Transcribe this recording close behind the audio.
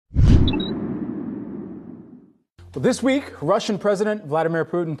Well, this week, Russian President Vladimir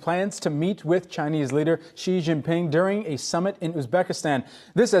Putin plans to meet with Chinese leader Xi Jinping during a summit in Uzbekistan.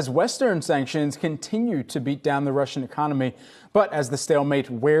 This as Western sanctions continue to beat down the Russian economy. But as the stalemate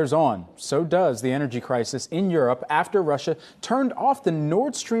wears on, so does the energy crisis in Europe after Russia turned off the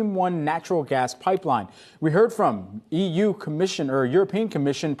Nord Stream 1 natural gas pipeline. We heard from European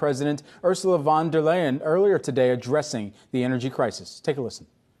Commission President Ursula von der Leyen earlier today addressing the energy crisis. Take a listen.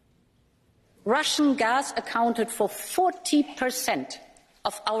 Russian gas accounted for 40%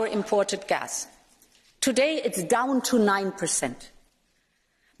 of our imported gas. Today it's down to 9%.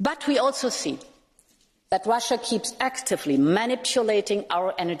 But we also see that Russia keeps actively manipulating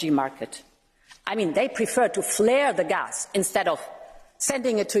our energy market. I mean, they prefer to flare the gas instead of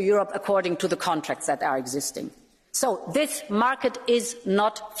sending it to Europe according to the contracts that are existing. So this market is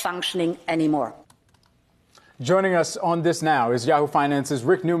not functioning anymore. Joining us on this now is Yahoo Finance's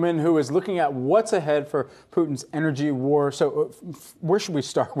Rick Newman, who is looking at what's ahead for Putin's energy war. So where should we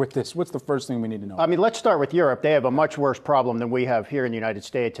start with this? What's the first thing we need to know? I mean, let's start with Europe. They have a much worse problem than we have here in the United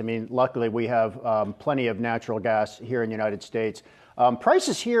States. I mean, luckily, we have plenty of natural gas here in the United States.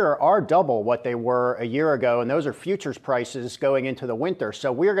 Prices here are double what they were a year ago, and those are futures prices going into the winter.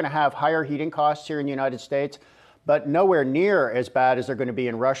 So we're going to have higher heating costs here in the United States, but nowhere near as bad as they're going to be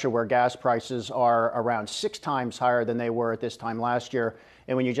in Russia, where gas prices are around 6 times higher than they were at this time last year.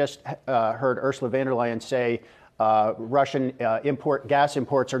 And when you just heard Ursula von der Leyen say Russian gas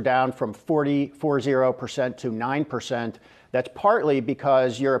imports are down from 40% to 9%, that's partly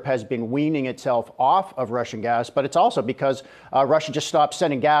because Europe has been weaning itself off of Russian gas, but it's also because Russia just stopped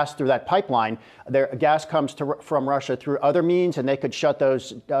sending gas through that pipeline. Their gas comes from Russia through other means, and they could shut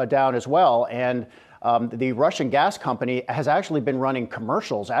those down as well. And the Russian gas company has actually been running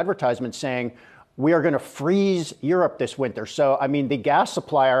commercials, advertisements saying, we are going to freeze Europe this winter. So, I mean, the gas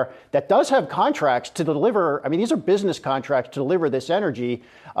supplier that does have contracts to deliver, I mean, these are business contracts to deliver this energy,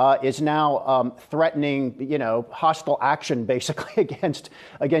 is now threatening, hostile action basically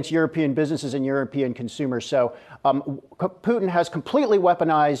against European businesses and European consumers. So Putin has completely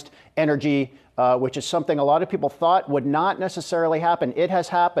weaponized energy, which is something a lot of people thought would not necessarily happen. It has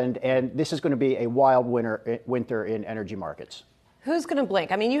happened, and this is going to be a wild winter in energy markets. Who's going to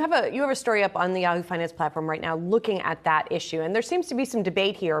blink? I mean, you have a story up on the Yahoo Finance platform right now looking at that issue, and there seems to be some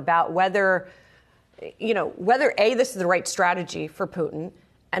debate here about whether A, this is the right strategy for Putin,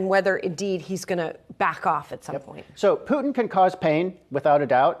 and whether indeed he's going to back off at some point. So Putin can cause pain, without a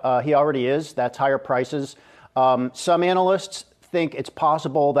doubt. He already is. That's higher prices. Some analysts think it's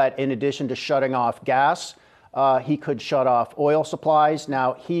possible that in addition to shutting off gas, he could shut off oil supplies.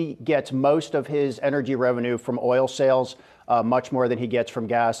 Now, he gets most of his energy revenue from oil sales, much more than he gets from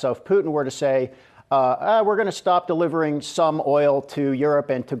gas. So if Putin were to say, we're going to stop delivering some oil to Europe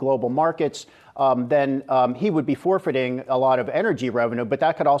and to global markets, then he would be forfeiting a lot of energy revenue. But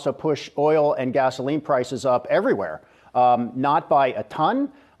that could also push oil and gasoline prices up everywhere, not by a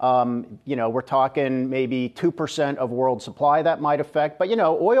ton. We're talking maybe 2% of world supply that might affect. But,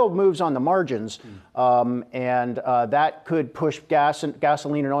 oil moves on the margins, and that could push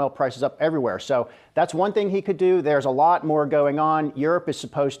gasoline and oil prices up everywhere. So that's one thing he could do. There's a lot more going on. Europe is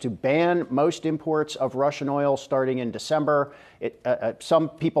supposed to ban most imports of Russian oil starting in December. Some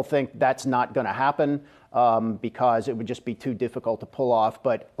people think that's not going to happen because it would just be too difficult to pull off.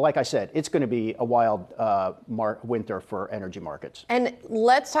 But like I said, it's going to be a wild winter for energy markets. And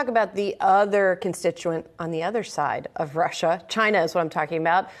let's talk about the other constituent on the other side of Russia. China is what I'm talking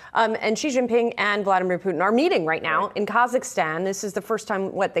about. And Xi Jinping and Vladimir Putin are meeting right now in Kazakhstan. This is the first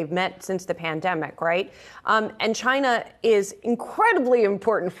time, they've met since the pandemic, right? And China is incredibly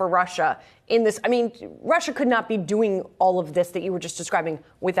important for Russia in this. I mean, Russia could not be doing all of this that you were just describing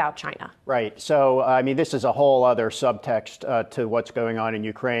without China. Right. So, I mean, this is a whole other subtext to what's going on in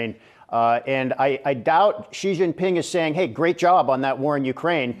Ukraine. And I doubt Xi Jinping is saying, hey, great job on that war in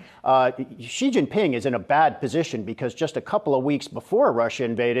Ukraine. Xi Jinping is in a bad position because just a couple of weeks before Russia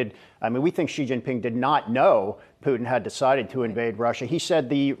invaded, I mean, we think Xi Jinping did not know Putin had decided to invade Russia. He said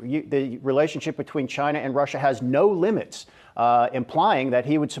the relationship between China and Russia has no limits, implying that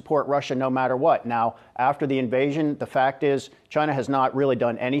he would support Russia no matter what. Now, after the invasion, the fact is China has not really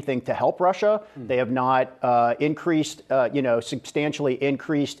done anything to help Russia. They have not substantially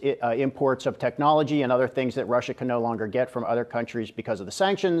increased imports of technology and other things that Russia can no longer get from other countries because of the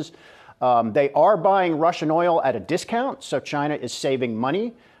sanctions. They are buying Russian oil at a discount, so China is saving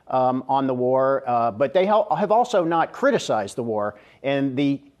money on the war, but they have also not criticized the war. And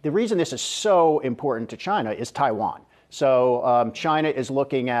the reason this is so important to China is Taiwan. So China is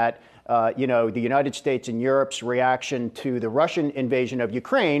looking at, the United States and Europe's reaction to the Russian invasion of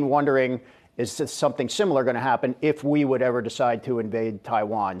Ukraine, wondering, is something similar going to happen if we would ever decide to invade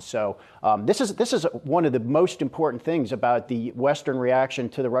Taiwan? So this is one of the most important things about the Western reaction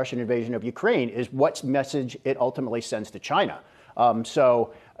to the Russian invasion of Ukraine is what message it ultimately sends to China.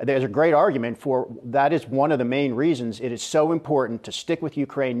 So there's a great argument for that is one of the main reasons it is so important to stick with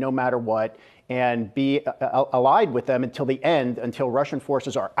Ukraine no matter what and be allied with them until the end, until Russian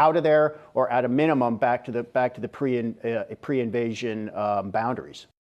forces are out of there or at a minimum back to the pre-invasion boundaries.